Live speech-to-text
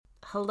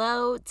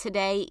Hello,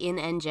 Today in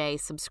NJ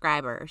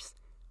subscribers.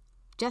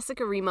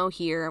 Jessica Remo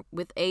here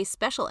with a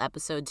special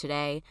episode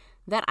today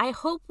that I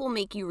hope will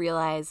make you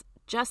realize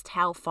just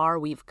how far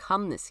we've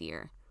come this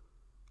year.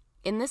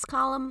 In this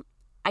column,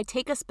 I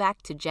take us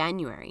back to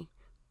January.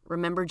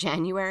 Remember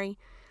January?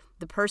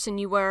 The person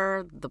you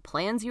were, the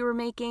plans you were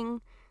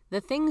making,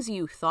 the things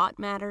you thought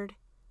mattered.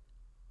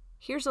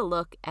 Here's a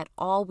look at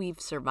all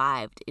we've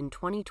survived in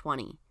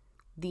 2020,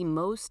 the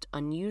most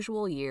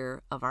unusual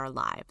year of our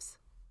lives.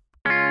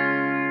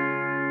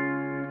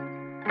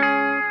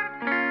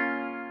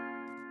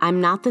 I'm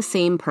not the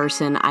same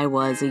person I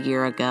was a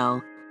year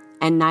ago,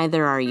 and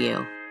neither are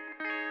you.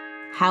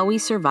 How we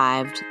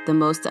survived the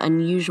most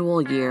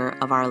unusual year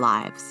of our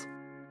lives.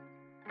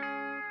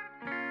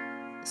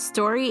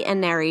 Story and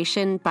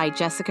narration by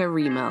Jessica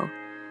Remo.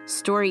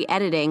 Story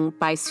editing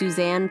by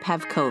Suzanne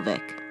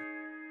Pavkovic.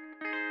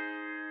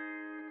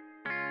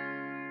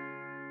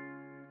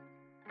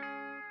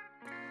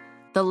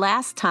 The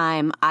last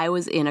time I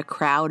was in a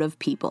crowd of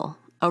people,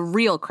 a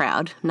real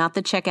crowd, not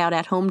the checkout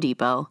at Home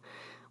Depot,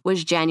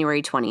 was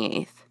January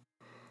 28th.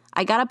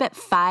 I got up at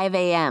 5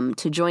 a.m.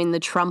 to join the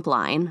Trump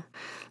line,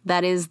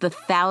 that is, the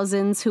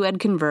thousands who had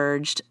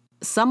converged,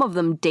 some of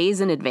them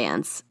days in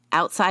advance,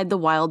 outside the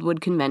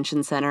Wildwood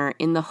Convention Center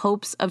in the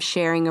hopes of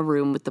sharing a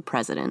room with the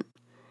president.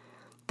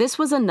 This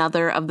was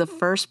another of the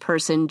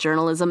first-person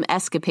journalism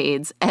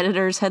escapades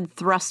editors had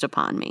thrust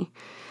upon me.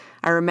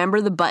 I remember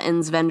the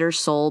buttons vendors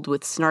sold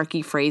with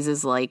snarky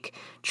phrases like,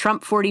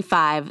 Trump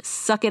 45,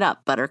 suck it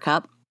up,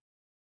 Buttercup.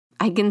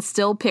 I can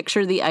still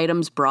picture the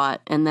items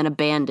brought and then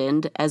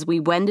abandoned as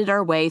we wended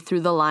our way through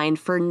the line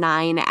for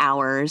 9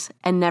 hours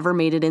and never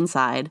made it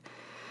inside.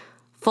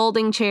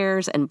 Folding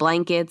chairs and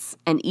blankets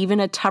and even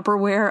a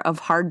Tupperware of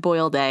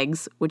hard-boiled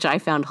eggs, which I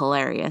found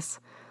hilarious.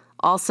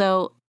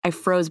 Also, I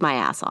froze my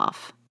ass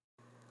off.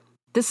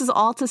 This is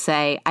all to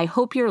say, I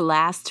hope your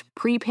last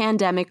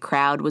pre-pandemic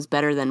crowd was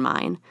better than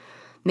mine.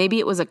 Maybe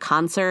it was a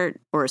concert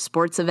or a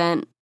sports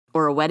event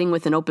or a wedding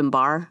with an open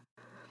bar.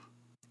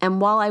 And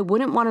while I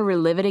wouldn't want to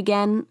relive it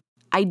again,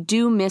 I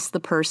do miss the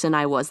person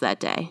I was that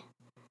day.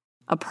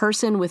 A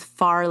person with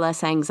far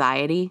less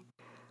anxiety.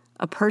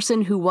 A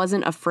person who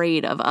wasn't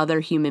afraid of other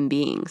human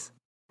beings.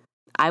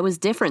 I was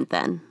different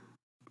then.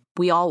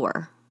 We all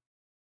were.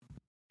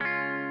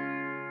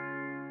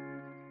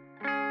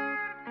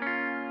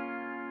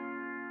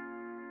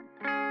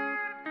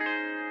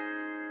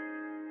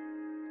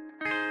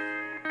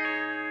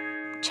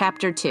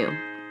 Chapter 2.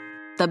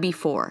 The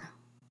Before.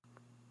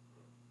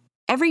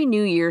 Every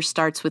new year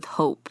starts with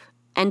hope,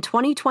 and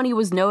 2020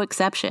 was no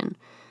exception.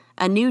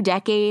 A new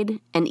decade,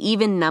 an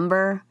even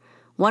number,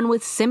 one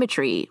with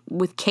symmetry,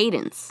 with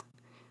cadence.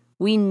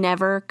 We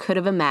never could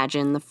have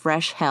imagined the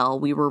fresh hell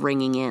we were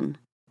ringing in.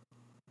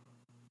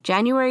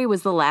 January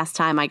was the last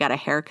time I got a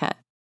haircut.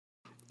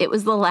 It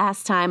was the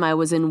last time I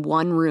was in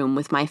one room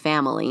with my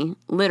family,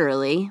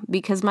 literally,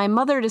 because my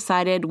mother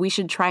decided we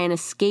should try an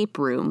escape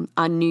room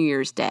on New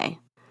Year's Day.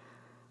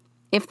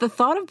 If the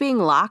thought of being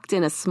locked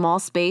in a small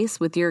space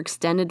with your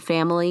extended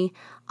family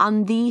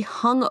on the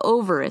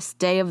hungoverest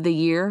day of the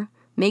year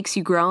makes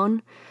you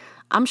groan,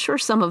 I'm sure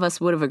some of us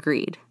would have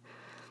agreed.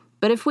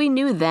 But if we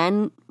knew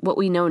then what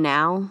we know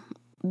now,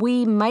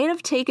 we might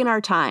have taken our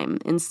time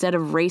instead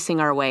of racing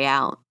our way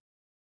out.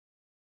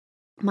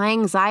 My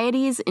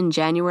anxieties in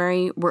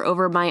January were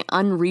over my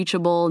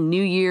unreachable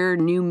New Year,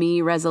 New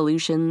Me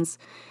resolutions,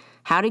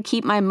 how to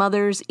keep my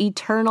mother's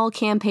eternal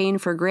campaign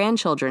for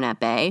grandchildren at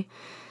bay,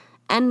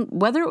 and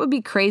whether it would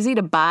be crazy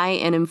to buy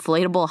an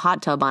inflatable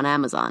hot tub on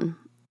Amazon.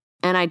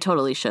 And I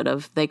totally should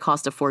have. They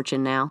cost a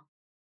fortune now.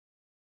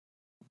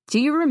 Do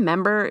you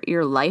remember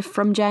your life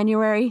from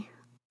January?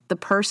 The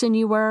person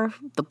you were,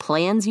 the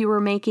plans you were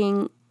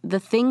making, the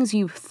things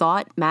you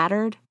thought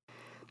mattered?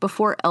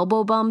 Before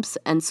elbow bumps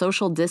and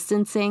social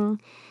distancing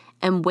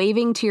and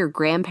waving to your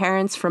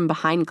grandparents from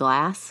behind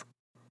glass?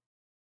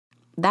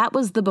 That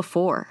was the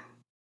before.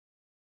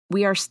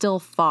 We are still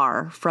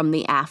far from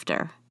the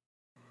after.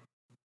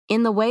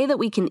 In the way that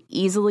we can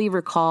easily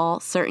recall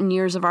certain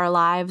years of our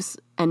lives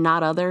and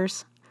not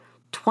others,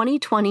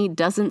 2020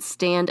 doesn't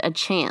stand a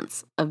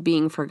chance of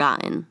being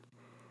forgotten.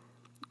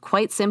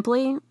 Quite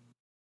simply,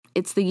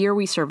 it's the year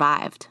we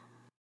survived.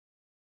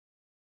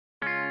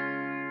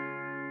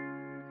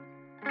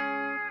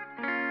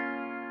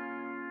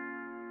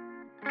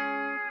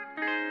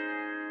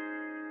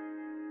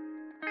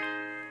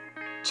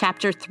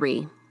 Chapter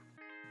 3.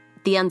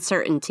 The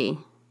Uncertainty.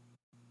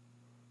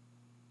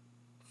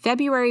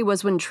 February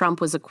was when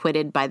Trump was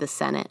acquitted by the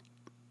Senate.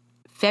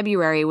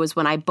 February was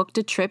when I booked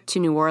a trip to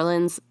New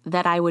Orleans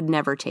that I would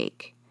never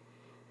take.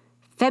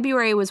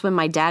 February was when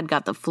my dad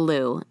got the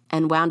flu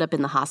and wound up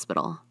in the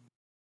hospital.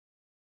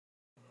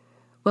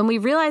 When we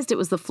realized it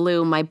was the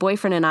flu, my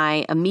boyfriend and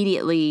I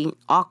immediately,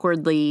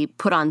 awkwardly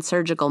put on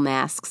surgical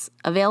masks,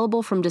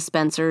 available from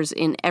dispensers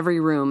in every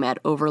room at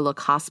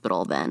Overlook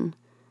Hospital then.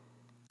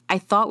 I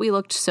thought we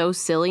looked so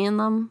silly in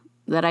them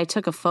that I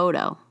took a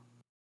photo.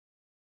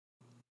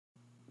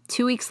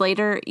 2 weeks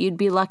later, you'd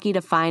be lucky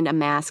to find a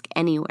mask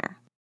anywhere.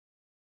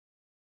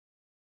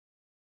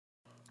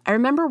 I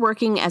remember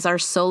working as our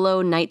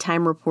solo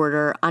nighttime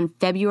reporter on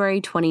February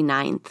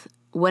 29th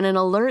when an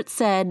alert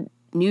said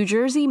New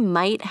Jersey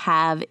might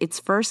have its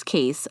first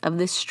case of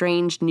this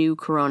strange new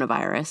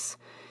coronavirus,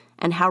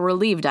 and how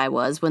relieved I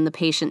was when the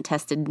patient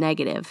tested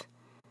negative.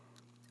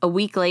 A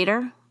week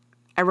later,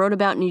 I wrote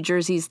about New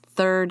Jersey's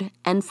third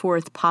and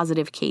fourth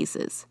positive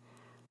cases.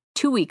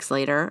 2 weeks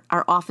later,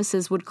 our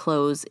offices would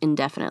close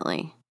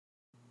indefinitely.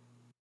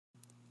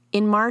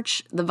 In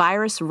March, the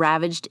virus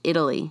ravaged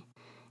Italy,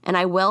 and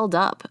I welled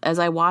up as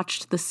I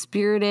watched the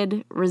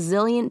spirited,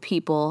 resilient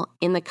people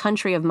in the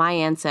country of my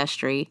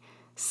ancestry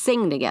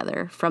sing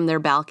together from their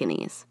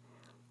balconies.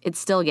 It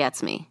still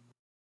gets me.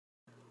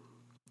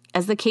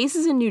 As the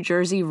cases in New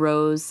Jersey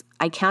rose,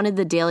 I counted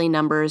the daily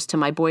numbers to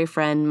my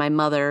boyfriend, my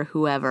mother,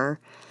 whoever.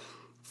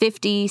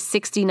 50,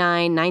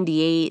 69,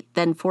 98,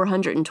 then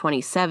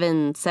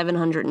 427,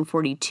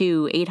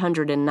 742,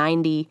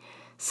 890,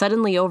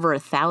 suddenly over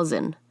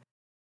 1,000.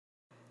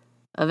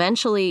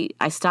 Eventually,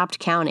 I stopped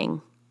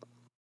counting.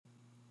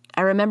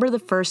 I remember the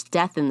first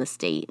death in the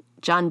state,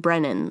 John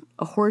Brennan,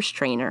 a horse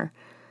trainer,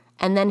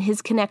 and then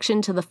his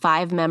connection to the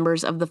 5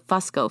 members of the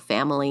Fusco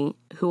family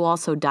who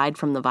also died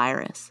from the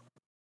virus.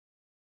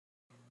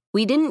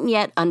 We didn't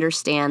yet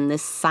understand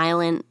this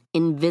silent,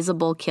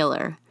 invisible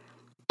killer,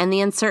 and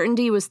the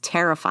uncertainty was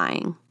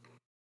terrifying.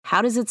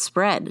 How does it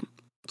spread?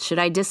 Should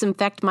I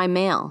disinfect my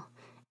mail?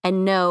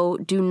 And no,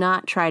 do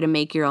not try to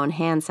make your own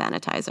hand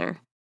sanitizer.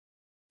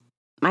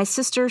 My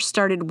sister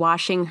started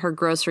washing her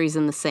groceries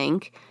in the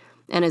sink,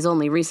 and has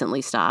only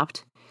recently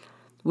stopped.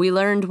 We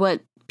learned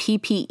what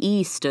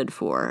PPE stood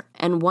for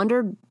and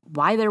wondered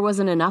why there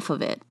wasn't enough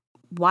of it,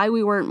 why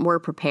we weren't more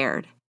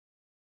prepared.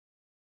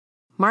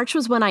 March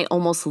was when I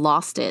almost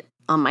lost it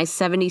on my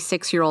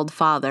 76-year-old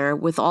father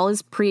with all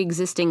his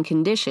pre-existing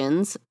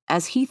conditions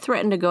as he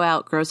threatened to go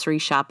out grocery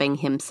shopping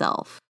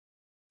himself.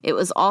 It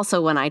was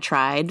also when I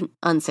tried,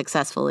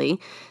 unsuccessfully,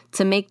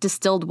 to make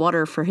distilled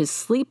water for his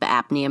sleep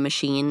apnea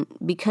machine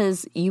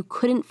because you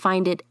couldn't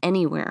find it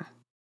anywhere.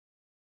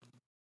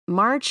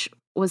 March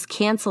was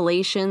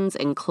cancellations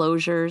and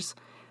closures,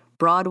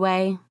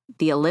 Broadway,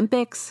 the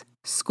Olympics,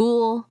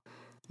 school,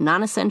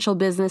 non-essential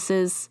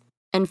businesses,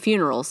 and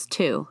funerals,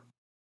 too.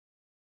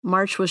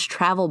 March was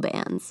travel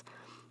bans.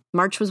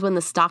 March was when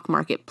the stock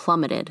market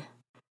plummeted.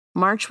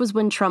 March was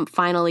when Trump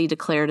finally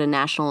declared a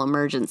national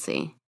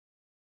emergency.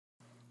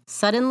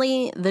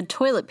 Suddenly, the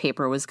toilet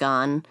paper was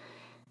gone,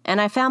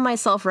 and I found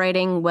myself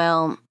writing,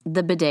 well,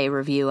 the bidet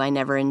review I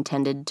never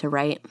intended to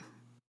write.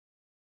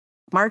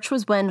 March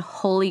was when,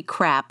 holy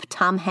crap,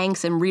 Tom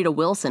Hanks and Rita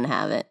Wilson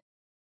have it.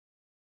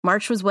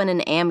 March was when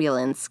an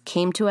ambulance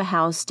came to a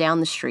house down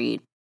the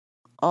street,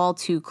 all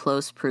too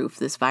close proof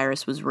this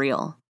virus was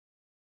real.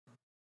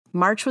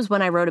 March was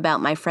when I wrote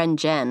about my friend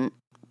Jen,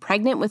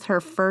 pregnant with her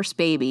first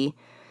baby,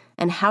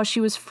 and how she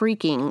was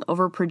freaking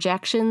over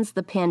projections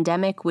the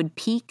pandemic would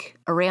peak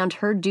around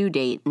her due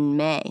date in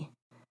May.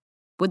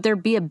 Would there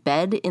be a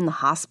bed in the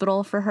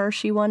hospital for her,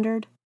 she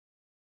wondered?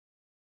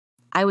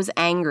 I was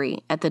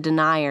angry at the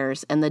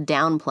deniers and the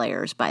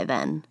downplayers by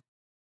then.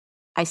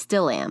 I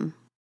still am.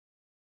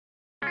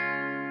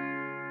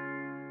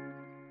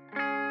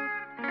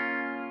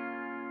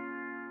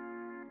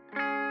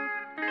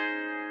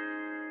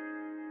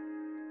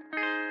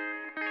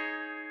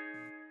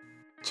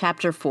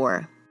 Chapter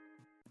 4.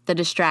 The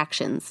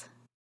Distractions.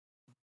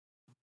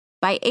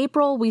 By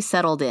April, we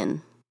settled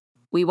in.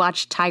 We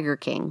watched Tiger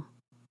King.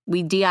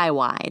 We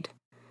DIY'd.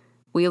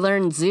 We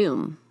learned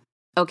Zoom.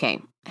 Okay,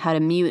 how to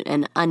mute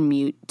and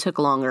unmute took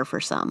longer for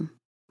some.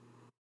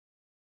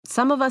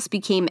 Some of us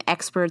became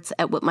experts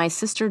at what my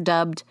sister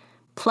dubbed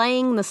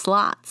playing the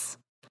slots,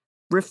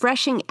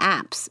 refreshing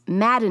apps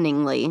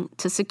maddeningly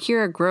to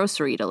secure a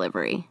grocery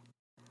delivery.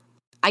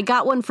 I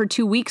got one for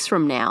 2 weeks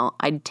from now,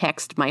 I'd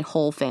text my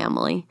whole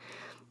family.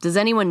 Does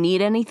anyone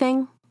need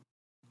anything?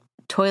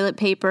 Toilet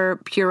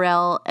paper,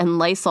 Purell, and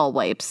Lysol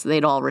wipes,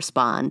 they'd all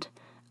respond.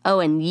 Oh,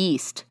 and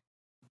yeast.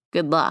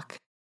 Good luck.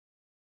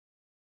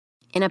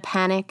 In a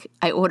panic,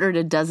 I ordered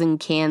a dozen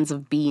cans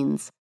of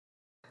beans.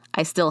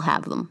 I still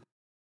have them.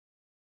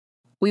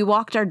 We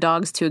walked our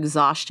dogs to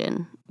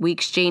exhaustion. We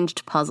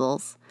exchanged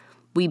puzzles.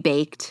 We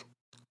baked.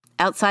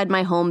 Outside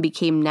my home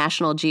became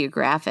National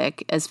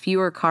Geographic, as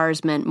fewer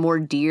cars meant more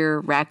deer,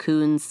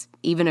 raccoons,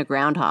 even a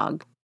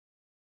groundhog.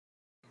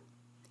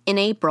 In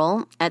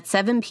April, at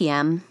 7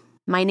 p.m.,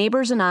 my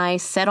neighbors and I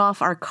set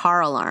off our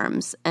car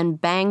alarms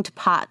and banged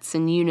pots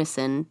in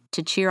unison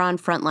to cheer on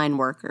frontline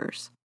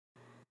workers.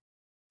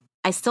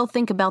 I still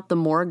think about the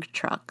morgue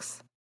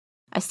trucks.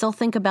 I still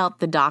think about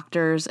the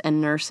doctors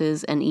and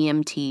nurses and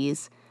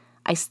EMTs.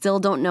 I still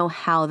don't know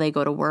how they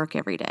go to work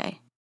every day.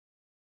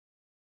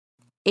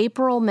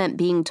 April meant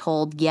being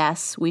told,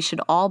 yes, we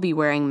should all be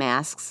wearing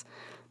masks,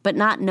 but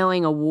not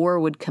knowing a war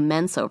would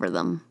commence over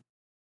them.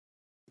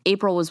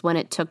 April was when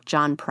it took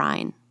John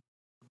Prine.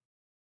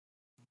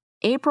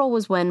 April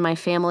was when my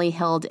family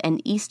held an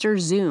Easter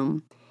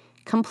Zoom,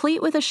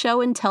 complete with a show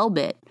and tell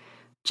bit,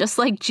 just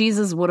like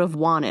Jesus would have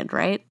wanted,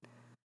 right?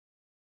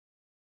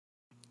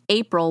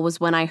 April was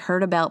when I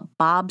heard about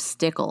Bob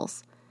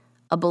Stickles,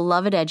 a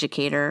beloved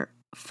educator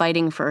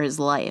fighting for his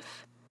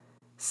life.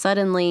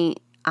 Suddenly,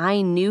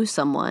 I knew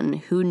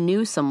someone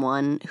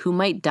who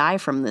might die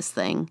from this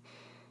thing,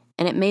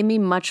 and it made me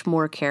much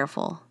more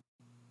careful.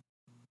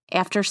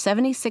 After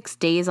 76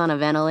 days on a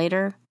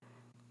ventilator,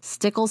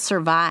 Stickles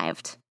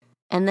survived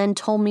and then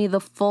told me the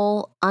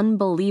full,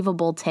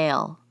 unbelievable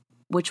tale,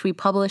 which we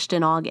published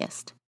in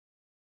August.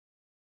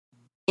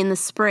 In the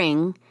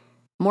spring,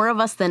 more of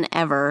us than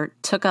ever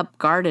took up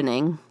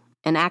gardening,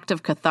 an act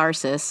of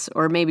catharsis,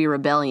 or maybe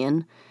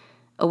rebellion,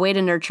 a way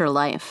to nurture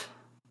life.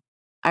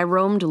 I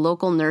roamed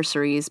local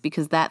nurseries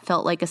because that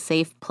felt like a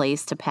safe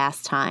place to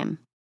pass time.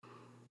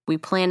 We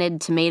planted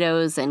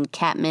tomatoes and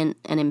catmint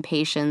and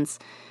impatiens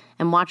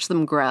and watched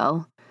them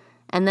grow,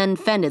 and then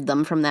fended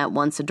them from that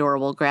once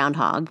adorable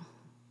groundhog.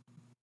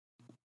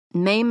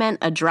 May meant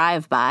a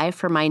drive-by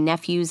for my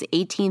nephew's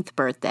 18th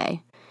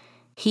birthday.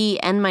 He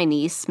and my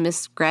niece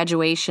missed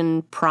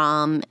graduation,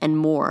 prom, and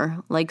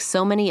more, like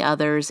so many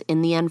others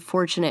in the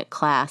unfortunate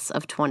class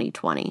of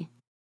 2020.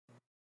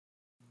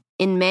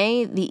 In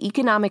May, the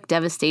economic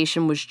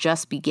devastation was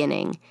just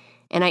beginning,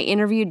 and I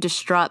interviewed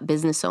distraught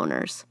business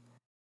owners.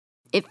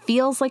 It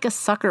feels like a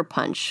sucker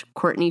punch,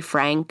 Courtney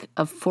Frank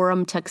of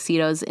Forum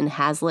Tuxedos in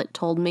Hazlitt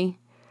told me.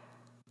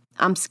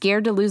 I'm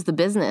scared to lose the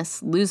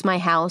business, lose my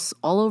house,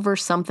 all over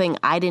something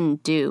I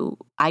didn't do,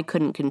 I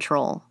couldn't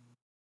control.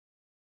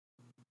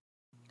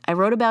 I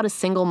wrote about a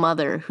single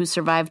mother who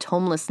survived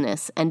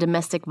homelessness and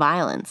domestic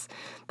violence,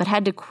 but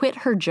had to quit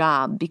her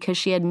job because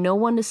she had no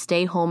one to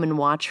stay home and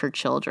watch her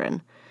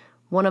children,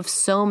 one of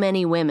so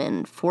many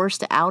women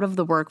forced out of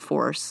the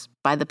workforce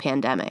by the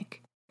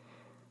pandemic.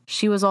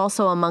 She was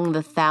also among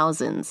the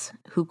thousands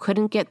who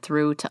couldn't get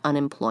through to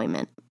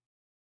unemployment.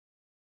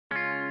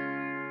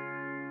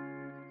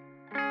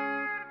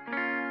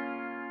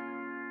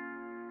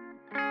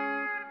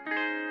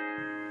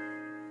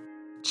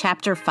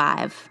 Chapter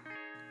 5.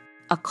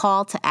 A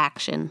Call to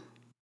Action.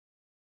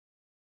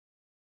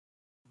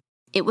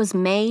 It was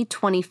May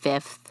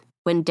 25th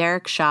when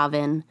Derek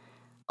Chauvin,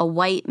 a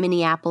white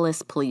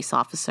Minneapolis police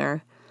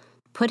officer,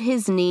 put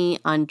his knee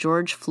on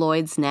George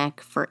Floyd's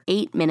neck for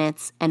 8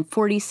 minutes and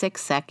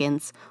 46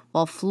 seconds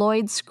while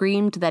Floyd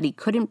screamed that he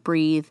couldn't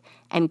breathe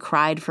and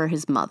cried for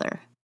his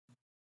mother.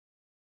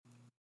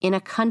 In a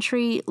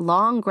country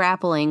long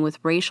grappling with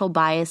racial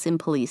bias in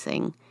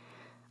policing,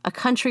 a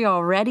country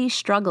already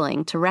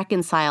struggling to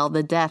reconcile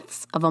the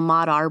deaths of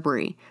Ahmaud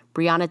Arbery,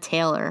 Breonna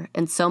Taylor,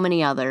 and so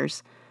many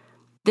others,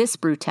 this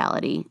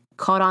brutality,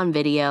 caught on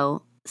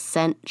video,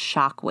 sent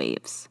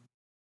shockwaves.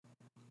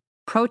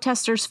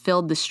 Protesters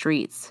filled the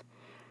streets.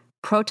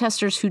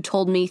 Protesters who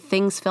told me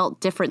things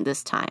felt different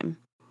this time.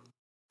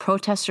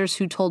 Protesters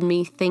who told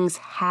me things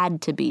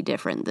had to be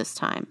different this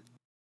time.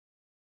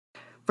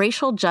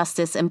 Racial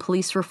justice and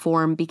police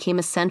reform became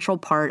a central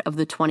part of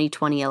the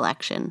 2020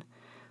 election.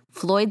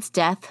 Floyd's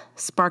death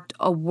sparked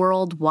a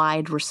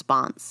worldwide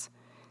response.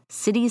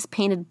 Cities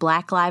painted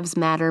Black Lives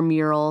Matter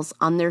murals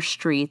on their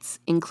streets,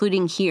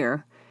 including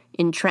here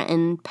in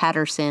Trenton,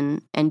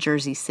 Patterson, and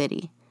Jersey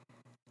City.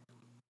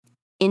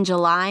 In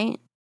July,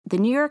 the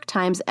New York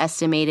Times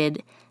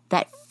estimated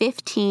that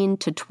 15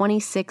 to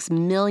 26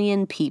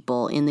 million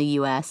people in the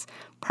U.S.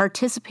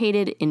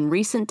 participated in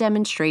recent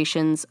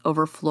demonstrations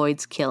over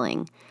Floyd's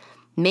killing,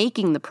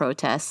 making the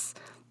protests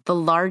the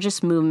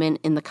largest movement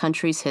in the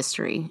country's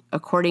history,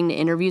 according to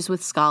interviews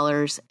with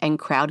scholars and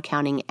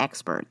crowd-counting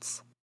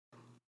experts.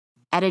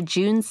 At a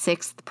June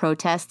 6th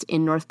protest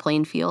in North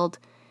Plainfield,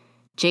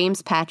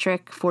 James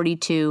Patrick,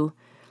 42,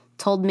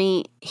 told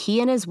me he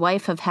and his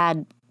wife have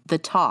had the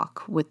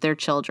talk with their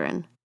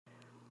children.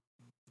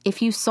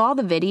 If you saw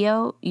the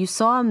video, you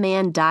saw a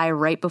man die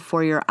right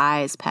before your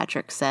eyes,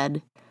 Patrick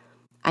said.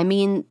 I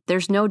mean,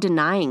 there's no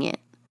denying it.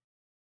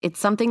 It's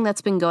something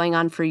that's been going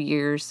on for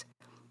years.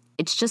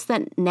 It's just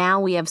that now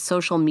we have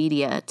social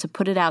media to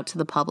put it out to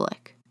the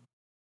public.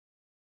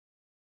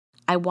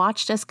 I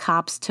watched as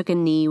cops took a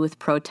knee with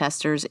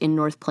protesters in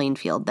North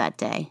Plainfield that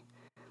day.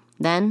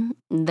 Then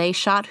they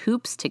shot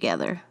hoops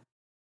together.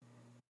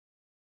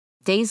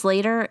 Days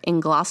later, in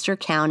Gloucester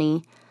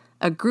County,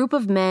 a group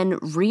of men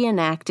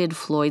reenacted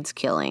Floyd's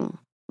killing,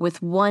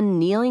 with one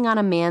kneeling on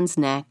a man's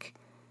neck,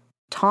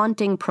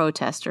 taunting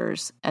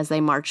protesters as they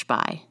marched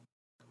by.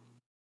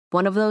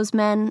 One of those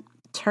men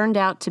turned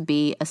out to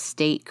be a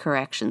state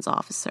corrections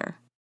officer.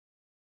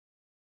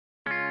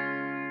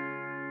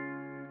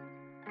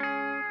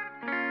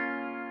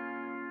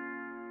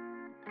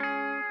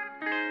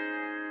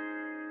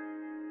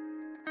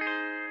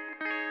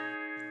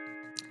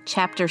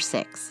 Chapter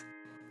 6.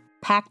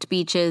 Packed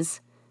beaches,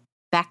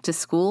 back to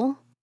school,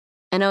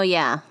 and oh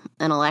yeah,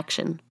 an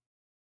election.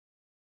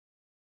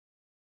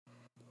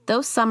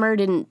 Though summer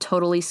didn't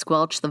totally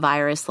squelch the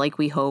virus like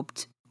we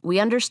hoped, we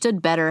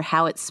understood better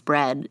how it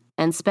spread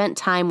and spent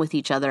time with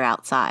each other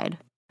outside.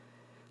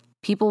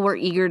 People were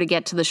eager to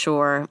get to the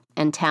shore,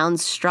 and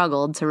towns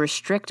struggled to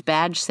restrict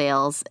badge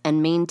sales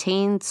and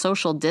maintain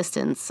social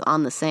distance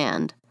on the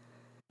sand.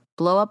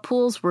 Blow-up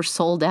pools were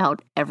sold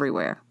out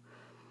everywhere.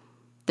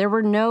 There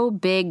were no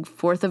big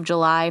 4th of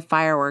July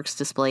fireworks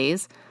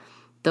displays,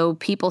 though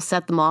people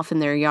set them off in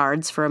their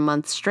yards for a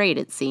month straight,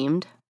 it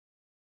seemed.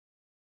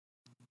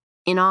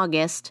 In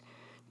August,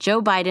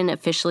 Joe Biden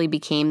officially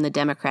became the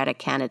Democratic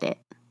candidate.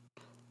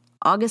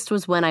 August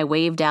was when I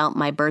waved out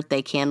my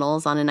birthday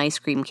candles on an ice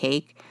cream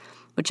cake,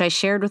 which I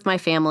shared with my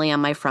family on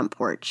my front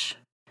porch.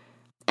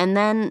 And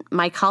then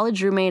my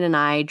college roommate and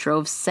I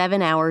drove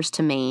 7 hours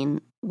to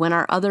Maine when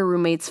our other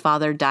roommate's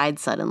father died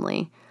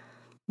suddenly,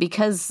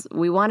 because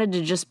we wanted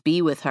to just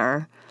be with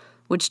her,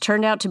 which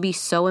turned out to be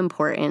so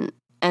important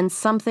and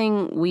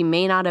something we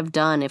may not have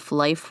done if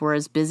life were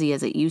as busy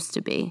as it used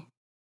to be.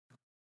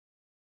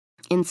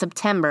 In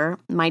September,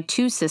 my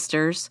 2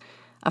 sisters,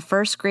 a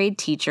first grade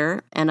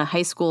teacher and a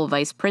high school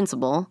vice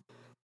principal,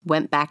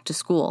 went back to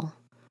school.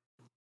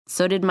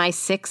 So did my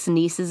 6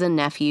 nieces and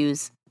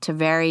nephews, to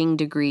varying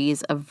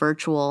degrees of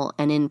virtual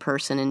and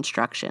in-person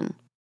instruction.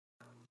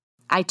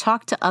 I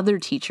talked to other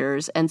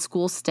teachers and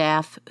school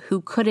staff who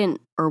couldn't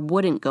or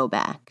wouldn't go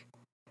back.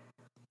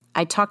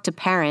 I talked to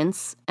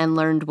parents and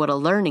learned what a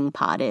learning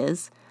pod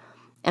is,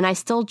 and I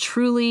still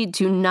truly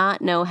do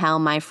not know how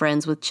my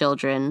friends with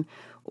children,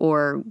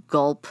 or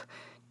gulp,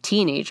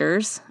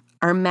 teenagers,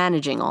 are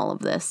managing all of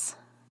this.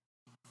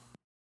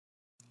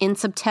 In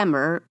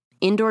September,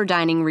 indoor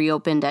dining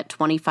reopened at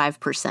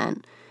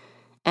 25%,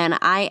 and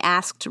I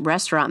asked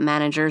restaurant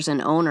managers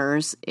and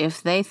owners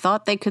if they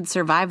thought they could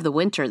survive the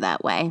winter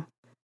that way.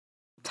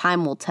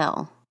 Time will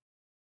tell.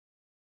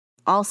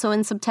 Also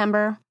in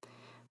September,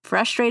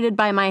 frustrated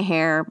by my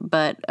hair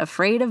but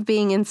afraid of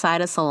being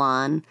inside a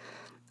salon,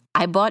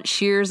 I bought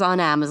shears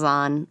on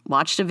Amazon,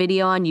 watched a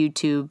video on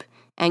YouTube,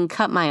 and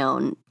cut my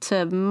own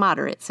to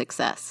moderate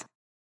success.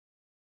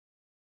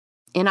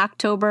 In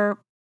October,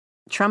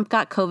 Trump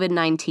got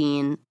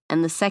COVID-19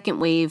 and the second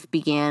wave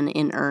began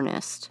in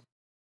earnest.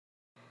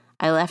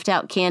 I left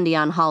out candy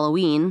on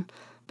Halloween,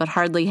 but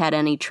hardly had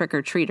any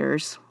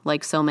trick-or-treaters,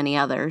 like so many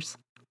others.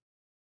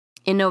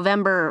 In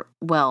November,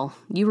 well,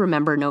 you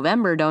remember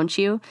November, don't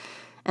you?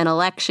 An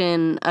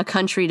election, a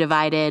country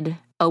divided,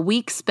 a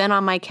week spent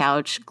on my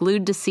couch,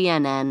 glued to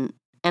CNN,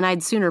 and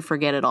I'd sooner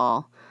forget it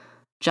all.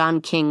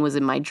 John King was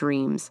in my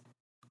dreams.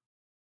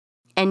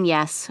 And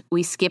yes,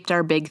 we skipped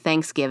our big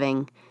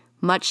Thanksgiving,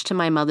 much to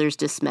my mother's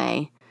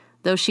dismay,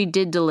 though she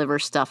did deliver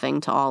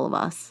stuffing to all of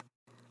us.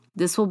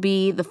 This will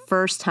be the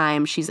first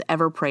time she's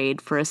ever prayed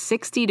for a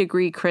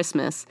 60-degree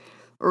Christmas,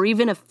 or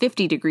even a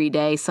 50-degree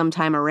day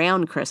sometime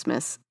around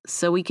Christmas,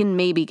 so we can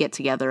maybe get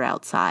together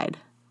outside.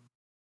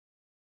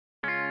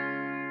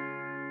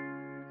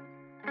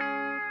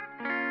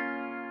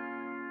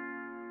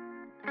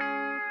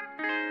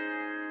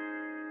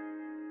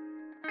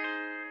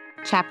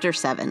 Chapter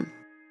 7.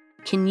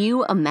 Can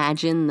you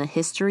imagine the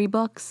history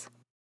books?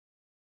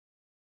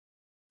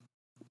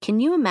 Can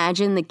you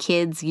imagine the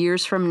kids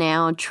years from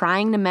now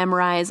trying to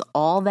memorize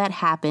all that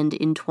happened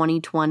in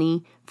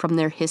 2020 from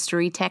their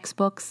history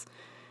textbooks,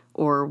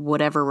 or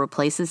whatever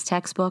replaces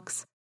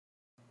textbooks?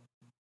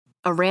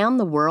 Around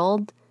the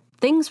world,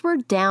 things were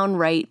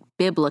downright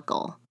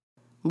biblical.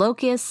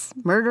 Locusts,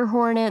 murder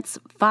hornets,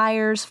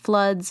 fires,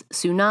 floods,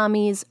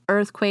 tsunamis,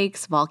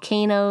 earthquakes,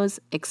 volcanoes,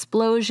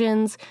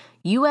 explosions,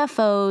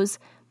 UFOs,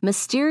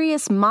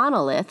 mysterious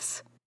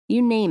monoliths,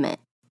 you name it.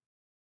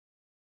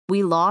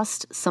 We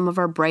lost some of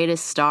our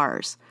brightest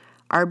stars.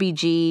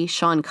 RBG,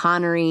 Sean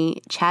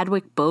Connery,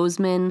 Chadwick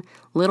Boseman,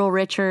 Little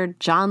Richard,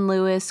 John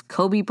Lewis,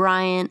 Kobe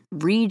Bryant,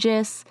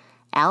 Regis,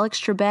 Alex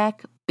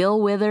Trebek,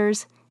 Bill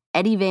Withers,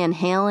 Eddie Van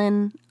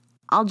Halen.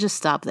 I'll just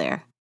stop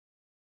there.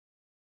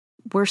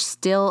 We're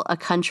still a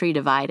country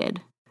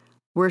divided.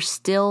 We're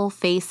still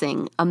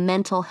facing a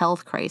mental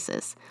health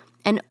crisis,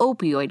 an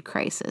opioid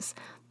crisis,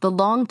 the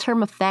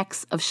long-term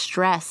effects of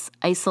stress,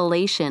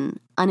 isolation,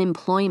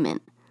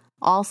 unemployment.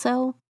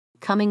 Also,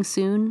 coming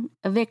soon,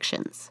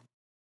 evictions.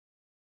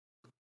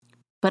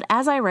 But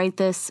as I write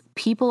this,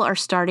 people are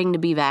starting to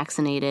be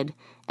vaccinated,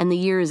 and the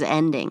year is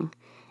ending,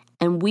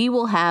 and we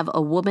will have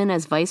a woman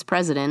as vice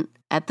president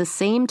at the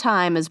same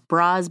time as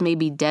bras may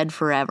be dead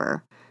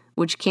forever,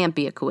 which can't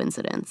be a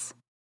coincidence.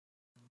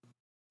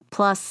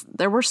 Plus,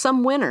 there were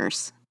some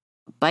winners.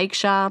 Bike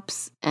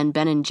shops, and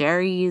Ben &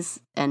 Jerry's,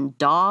 and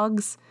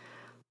dogs,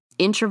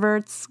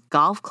 introverts,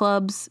 golf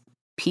clubs,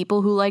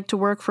 people who like to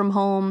work from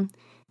home,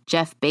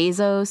 Jeff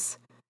Bezos,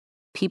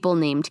 people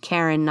named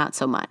Karen not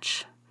so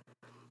much.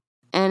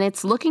 And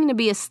it's looking to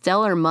be a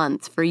stellar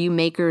month for you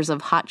makers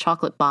of hot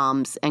chocolate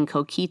bombs and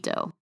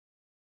coquito.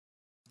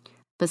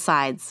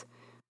 Besides,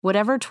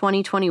 whatever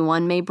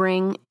 2021 may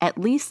bring, at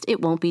least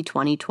it won't be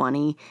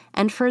 2020,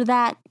 and for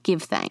that,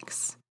 give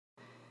thanks.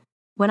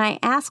 When I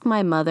ask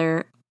my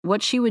mother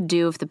what she would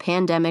do if the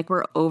pandemic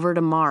were over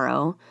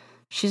tomorrow,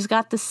 she's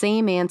got the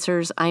same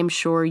answers I'm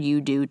sure you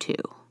do too.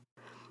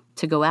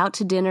 To go out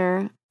to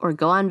dinner, or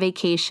go on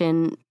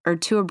vacation, or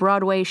to a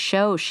Broadway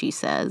show, she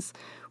says,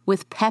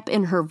 with pep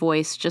in her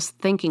voice just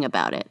thinking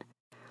about it.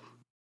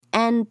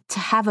 And to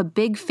have a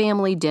big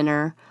family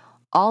dinner,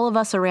 all of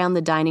us around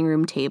the dining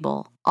room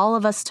table, all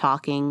of us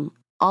talking,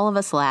 all of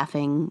us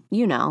laughing,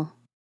 you know.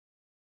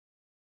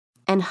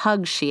 And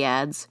hugs, she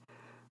adds,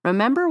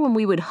 Remember when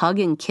we would hug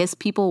and kiss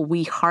people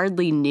we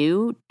hardly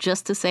knew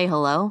just to say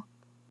hello?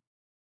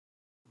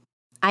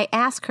 I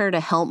ask her to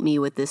help me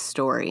with this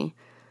story,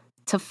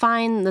 to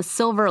find the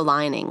silver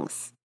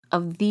linings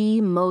of the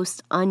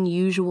most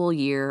unusual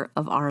year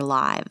of our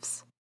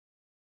lives.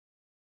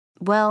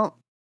 Well,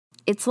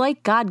 it's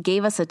like God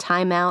gave us a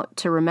timeout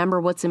to remember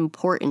what's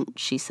important,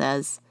 she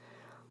says,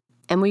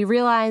 and we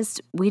realized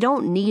we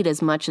don't need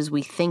as much as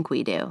we think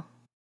we do.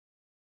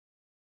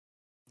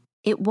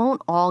 It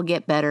won't all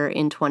get better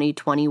in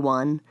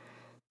 2021,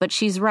 but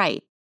she's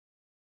right.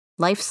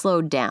 Life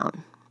slowed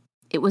down.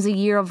 It was a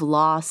year of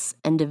loss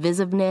and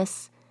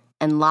divisiveness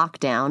and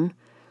lockdown,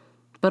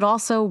 but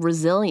also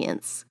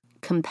resilience,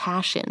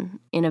 compassion,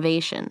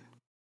 innovation.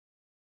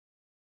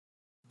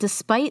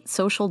 Despite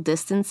social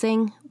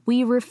distancing,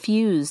 we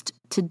refused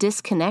to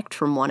disconnect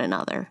from one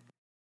another.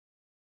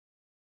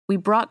 We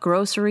brought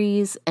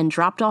groceries and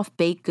dropped off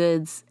baked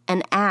goods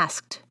and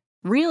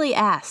really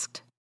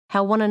asked,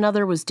 how one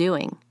another was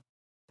doing.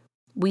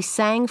 We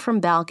sang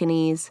from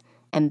balconies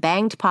and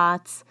banged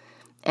pots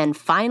and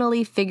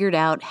finally figured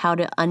out how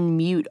to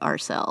unmute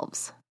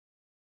ourselves.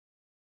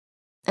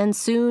 And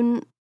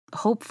soon,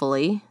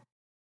 hopefully,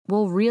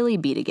 we'll really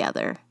be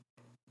together,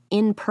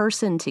 in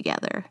person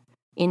together,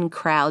 in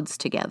crowds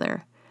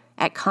together,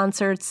 at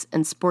concerts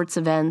and sports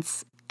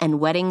events and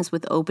weddings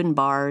with open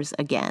bars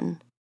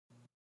again.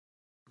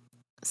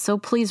 So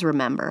please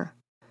remember,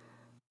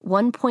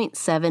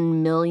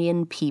 1.7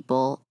 million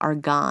people are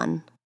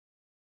gone.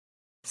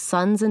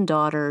 Sons and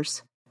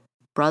daughters,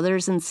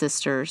 brothers and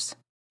sisters,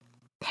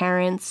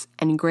 parents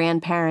and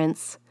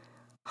grandparents,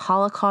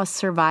 Holocaust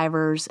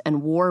survivors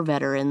and war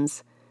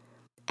veterans,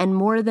 and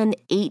more than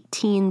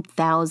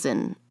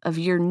 18,000 of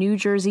your New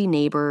Jersey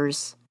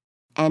neighbors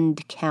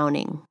and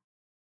counting.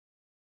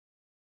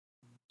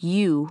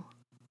 You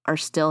are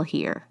still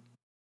here.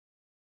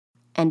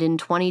 And in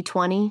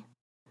 2020,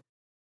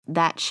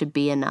 that should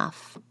be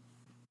enough.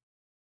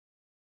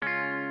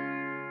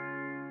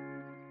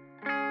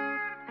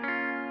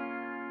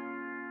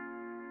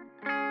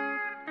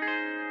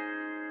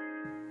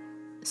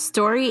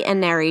 Story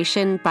and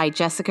narration by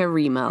Jessica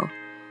Remo.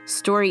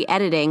 Story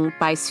editing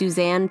by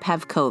Suzanne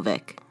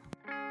Pavkovic.